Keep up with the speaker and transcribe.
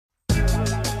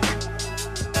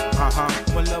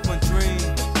One love, one dream.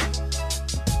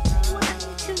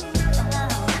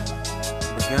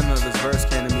 The beginning of this verse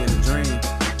came to me in a dream.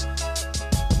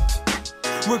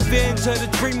 Revenge of the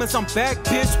dreamers, I'm back,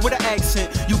 bitch, with an accent.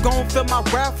 You gon' feel my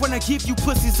wrath when I give you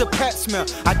pussies a pat smell.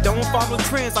 I don't follow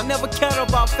trends, I never cared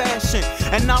about fashion.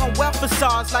 And I don't wear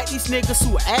facades like these niggas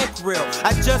who act real.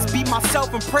 I just be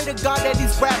myself and pray to God that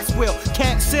these raps will.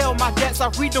 Can't sell my debts, I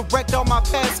redirect all my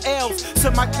past L's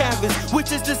to my canvas,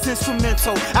 which is this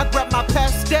instrumental. I grab my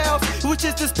pastels, which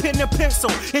is this pen and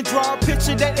pencil, and draw a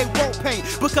picture that they won't paint.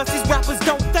 Because these rappers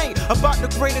don't think about the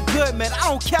greater good, man. I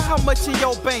don't care how much in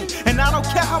your bank, and I don't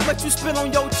care how much you spend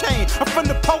on your chain. I'm from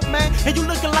the Pope, man, and you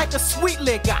looking like a sweet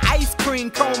liquor ice cream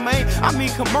cone, man. I mean,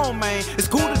 come on, man. It's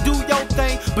cool to do your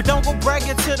thing, but don't go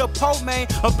bragging to the Pope, man,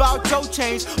 about your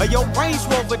change or your Range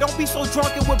Rover. Don't be so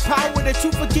drunken with power that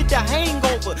you forget the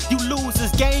hangover. You lose,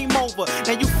 it's game over.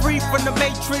 Now you free from the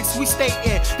matrix we stay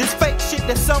in. This fake shit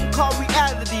that some call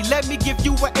reality. Let me give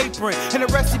you an apron and a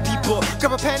recipe book.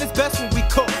 Grab a pan is best when we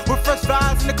cook. With fresh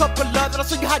vibes and a couple of others, I'll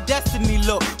show you how destiny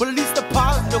look. Well, at least the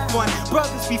positive one.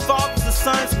 Brothers be fathers and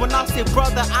sons. When I say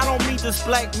brother, I don't mean just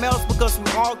black males, because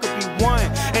we all could be one,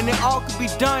 and it all could be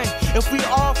done if we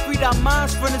all freed our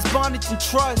minds from this bondage and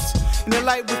trust. And the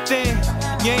light within,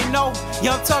 you ain't know,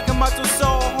 yeah, I'm talking about your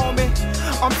soul, homie.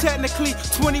 I'm technically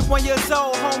 21 years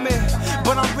old, homie,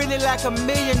 but I'm really like a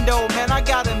million though, man. I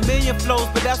got a million flows,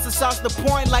 but that's besides the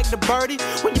point. Like the birdie,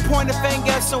 when you point a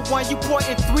finger at someone, you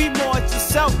pointing three more at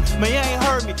yourself. Man, you ain't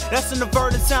heard me. That's an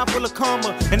inverted sound full of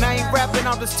karma, and I ain't rapping,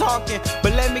 I'm just talking.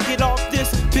 But let me get off this,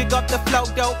 pick up the flow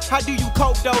though. How do you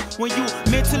cope though when you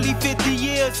mentally 50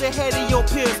 years ahead of your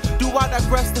peers? Do I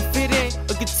digress to fit in,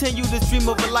 or continue this dream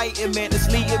of enlightenment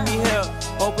that's leading me here?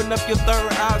 Open up your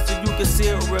third eye so you can see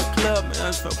it real clear,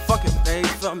 man. Fuck it, but they ain't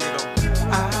feel me though.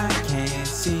 I can't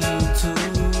seem to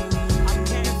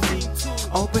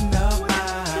open up my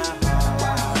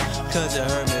heart, cause it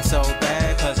hurt me so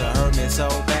bad, cause it hurt me so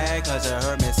bad, cause it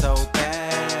hurt me so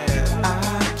bad.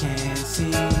 I can't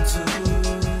seem to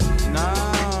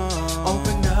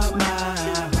open up my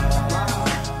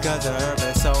heart, cause it hurt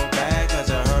me so bad, cause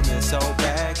it hurt me so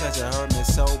bad, cause it hurt me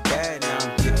so bad. Now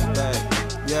I'm getting back.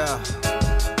 yeah.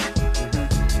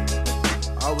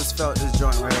 I always felt this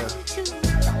joint right here.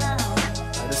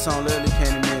 This song literally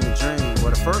came to me in a dream.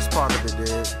 Well, the first part of it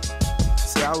did.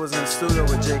 See, I was in the studio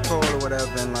with J. Cole or whatever,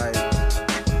 and like,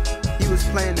 he was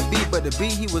playing the beat, but the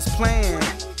beat he was playing,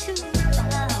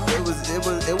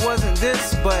 it wasn't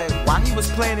this, but while he was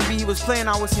playing the beat he was playing,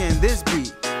 I was hearing this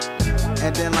beat.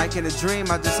 And then like in a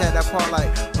dream, I just had that part like,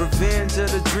 revenge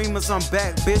of the dreamers, I'm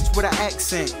back, bitch, with an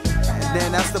accent. And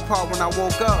then that's the part when I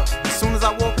woke up. As soon as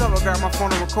I woke up, I grabbed my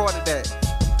phone and recorded that.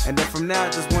 And then from there, I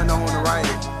just went on to write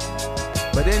it.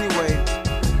 But anyway,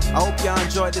 I hope y'all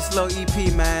enjoyed this little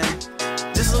EP, man.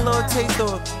 Just a little taste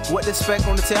of what to expect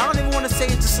on the tape. I don't even want to say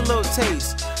it's just a little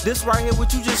taste. This right here,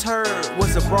 what you just heard,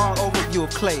 was a broad overview of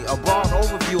Clay. A broad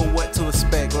overview of what to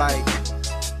expect. Like,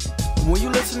 when you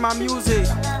listen to my music,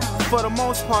 for the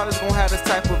most part, it's gonna have this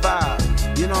type of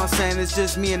vibe. You know what I'm saying? It's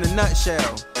just me in a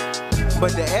nutshell.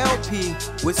 But the LP,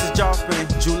 which is dropping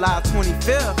July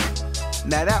 25th,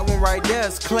 now that one right there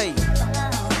is Clay.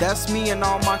 That's me and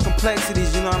all my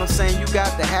complexities, you know what I'm saying? You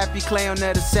got the happy Clay on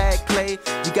there, the sad Clay.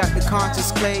 You got the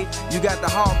conscious Clay. You got the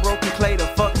heartbroken Clay, the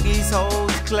fuck these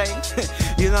hoes Clay.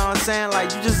 You know what I'm saying?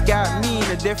 Like, you just got me in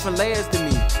the different layers to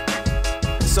me.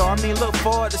 So, I mean, look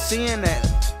forward to seeing that.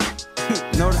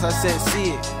 Notice I said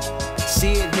see it.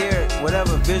 See it, hear it,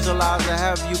 whatever, visualize it,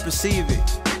 however you perceive it.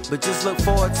 But just look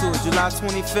forward to it. July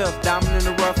 25th, Diamond in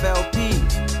the Rough LP.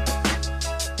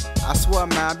 I swear,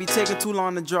 man, I be taking too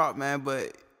long to drop, man,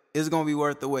 but it's gonna be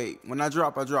worth the wait. When I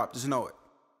drop, just know it.